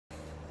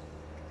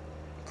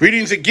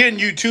Greetings again,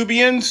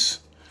 YouTubians.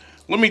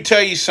 Let me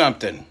tell you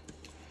something.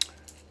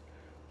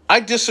 I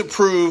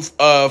disapprove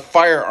of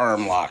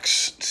firearm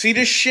locks. See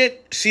this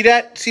shit? See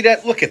that? See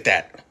that? Look at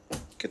that.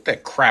 Get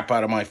that crap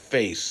out of my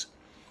face.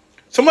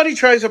 Somebody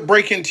tries to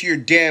break into your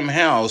damn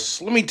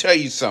house. Let me tell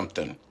you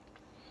something.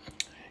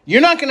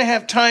 You're not going to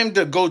have time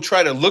to go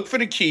try to look for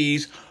the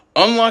keys,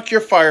 unlock your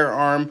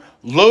firearm,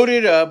 load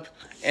it up,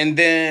 and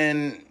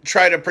then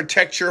try to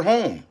protect your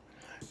home.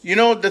 You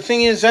know, the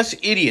thing is, that's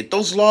idiot.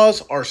 Those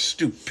laws are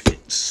stupid.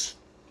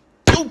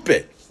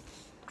 Stupid.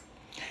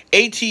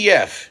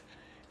 ATF.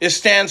 It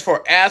stands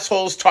for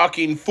Assholes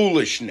Talking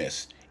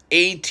Foolishness.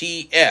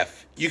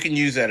 ATF. You can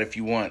use that if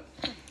you want.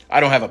 I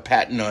don't have a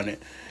patent on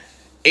it.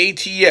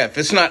 ATF.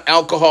 It's not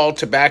alcohol,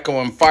 tobacco,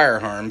 and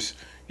firearms.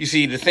 You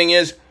see, the thing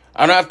is,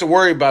 I don't have to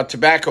worry about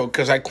tobacco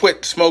because I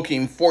quit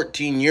smoking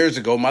 14 years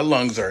ago. My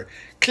lungs are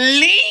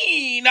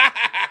clean.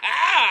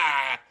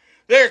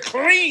 They're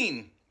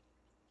clean.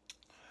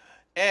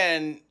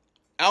 And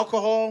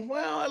alcohol,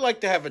 well, I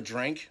like to have a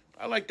drink.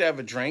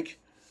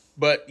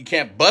 But you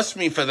can't bust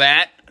me for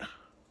that.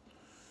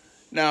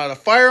 Now, the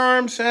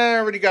firearms, I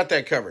already got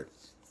that covered.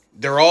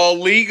 They're all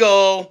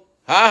legal.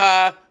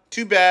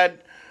 Too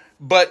bad.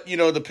 But, you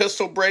know, the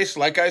pistol brace,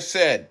 like I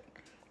said,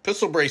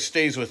 pistol brace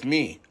stays with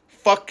me.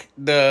 Fuck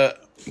the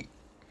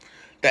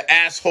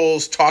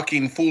assholes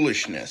talking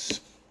foolishness,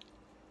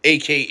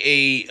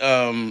 a.k.a.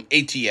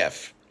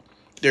 ATF.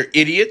 They're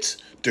idiots.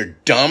 They're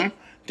dumb.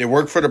 They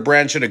work for the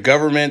branch of the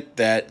government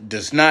that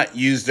does not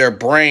use their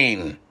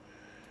brain.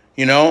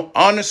 You know,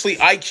 honestly,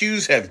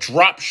 IQs have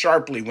dropped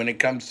sharply when it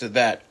comes to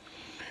that.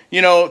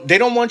 You know, they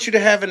don't want you to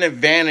have an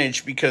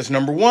advantage because,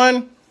 number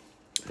one,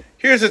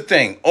 here's the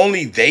thing.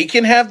 Only they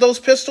can have those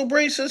pistol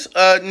braces?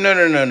 No.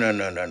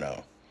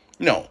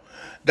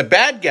 The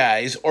bad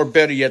guys, or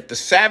better yet, the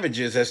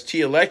savages, as T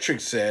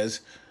Electric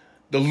says,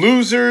 the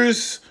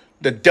losers,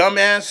 the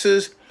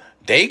dumbasses,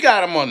 they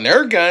got them on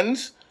their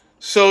guns.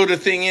 So the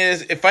thing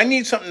is, if I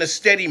need something to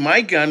steady my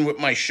gun with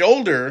my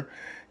shoulder,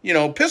 you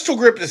know, pistol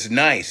grip is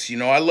nice. You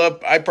know,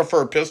 I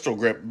prefer pistol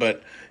grip,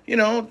 but, you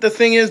know, the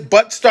thing is,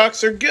 butt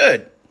stocks are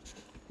good.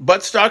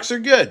 Butt stocks are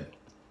good.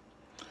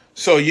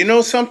 So, you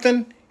know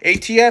something?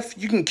 ATF,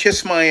 you can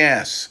kiss my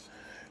ass.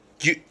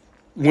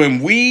 When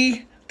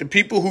we, the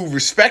people who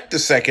respect the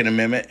Second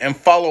Amendment and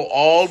follow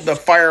all the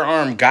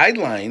firearm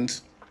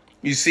guidelines,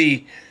 you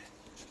see,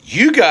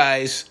 you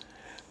guys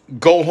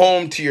go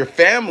home to your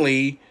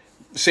family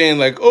saying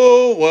like,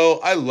 oh, well,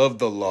 I love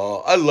the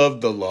law. I love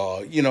the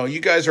law. You know,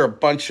 you guys are a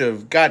bunch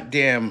of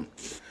goddamn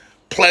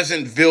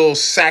Pleasantville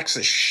sacks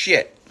of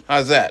shit.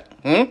 How's that?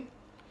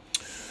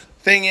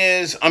 Thing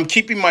is, I'm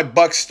keeping my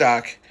buck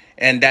stock,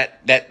 and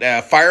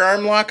that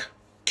firearm lock,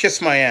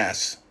 kiss my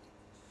ass.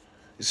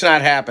 It's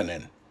not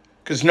happening.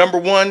 Because number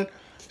one,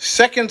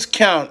 seconds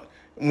count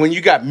when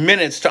you got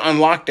minutes to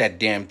unlock that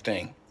damn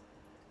thing.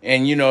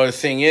 And you know, the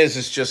thing is,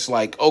 it's just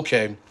like,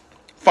 okay,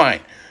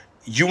 fine.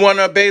 You want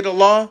to obey the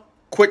law?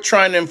 Quit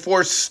trying to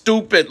enforce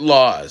stupid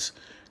laws.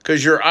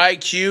 Because your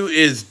IQ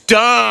is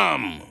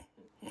dumb.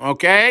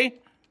 Okay?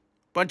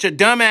 Bunch of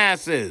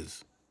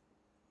dumbasses.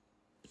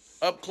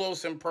 Up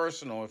close and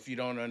personal if you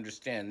don't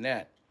understand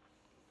that.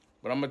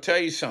 But I'm going to tell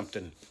you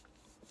something.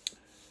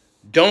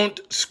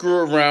 Don't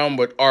screw around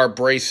with our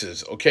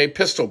braces, okay?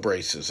 Pistol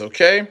braces,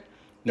 okay?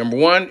 Number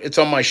one, it's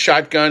on my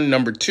shotgun.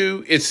 Number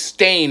two, it's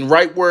staying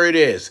right where it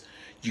is.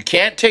 You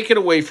can't take it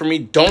away from me.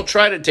 Don't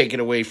try to take it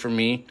away from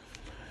me.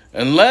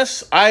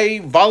 Unless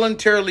I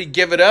voluntarily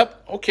give it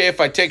up. Okay,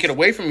 if I take it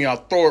away from you, I'll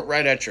throw it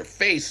right at your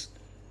face.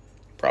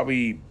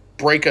 Probably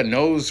break a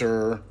nose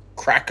or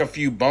crack a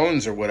few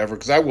bones or whatever,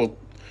 because I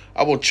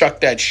will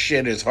chuck that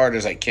shit as hard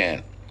as I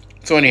can.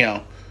 So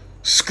anyhow,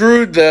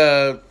 screw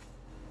the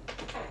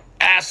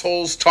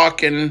assholes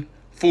talking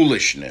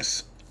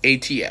foolishness.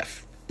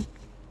 ATF.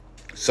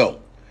 So,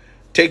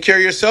 take care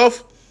of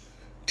yourself.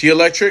 T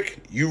Electric,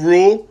 you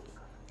rule.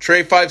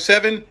 Trey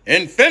 57,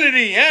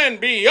 infinity and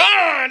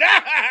beyond.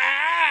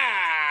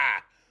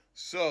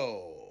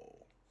 So,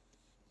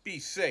 be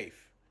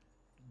safe.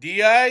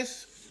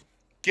 DIs,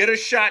 get a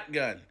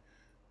shotgun.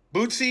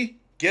 Bootsy,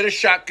 get a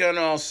shotgun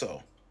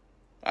also.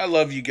 I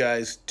love you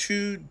guys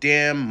too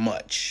damn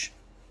much.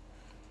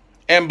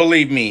 And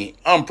believe me,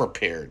 I'm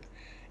prepared.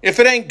 If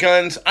it ain't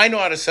guns, I know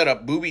how to set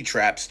up booby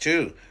traps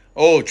too.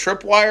 Oh,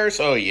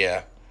 tripwires? Oh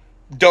yeah.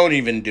 Don't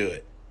even do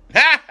it.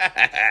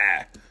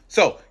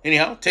 So,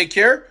 anyhow, take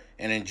care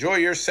and enjoy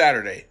your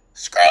Saturday.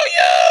 Screw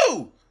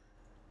you!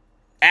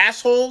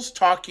 Assholes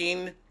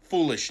talking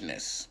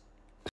foolishness.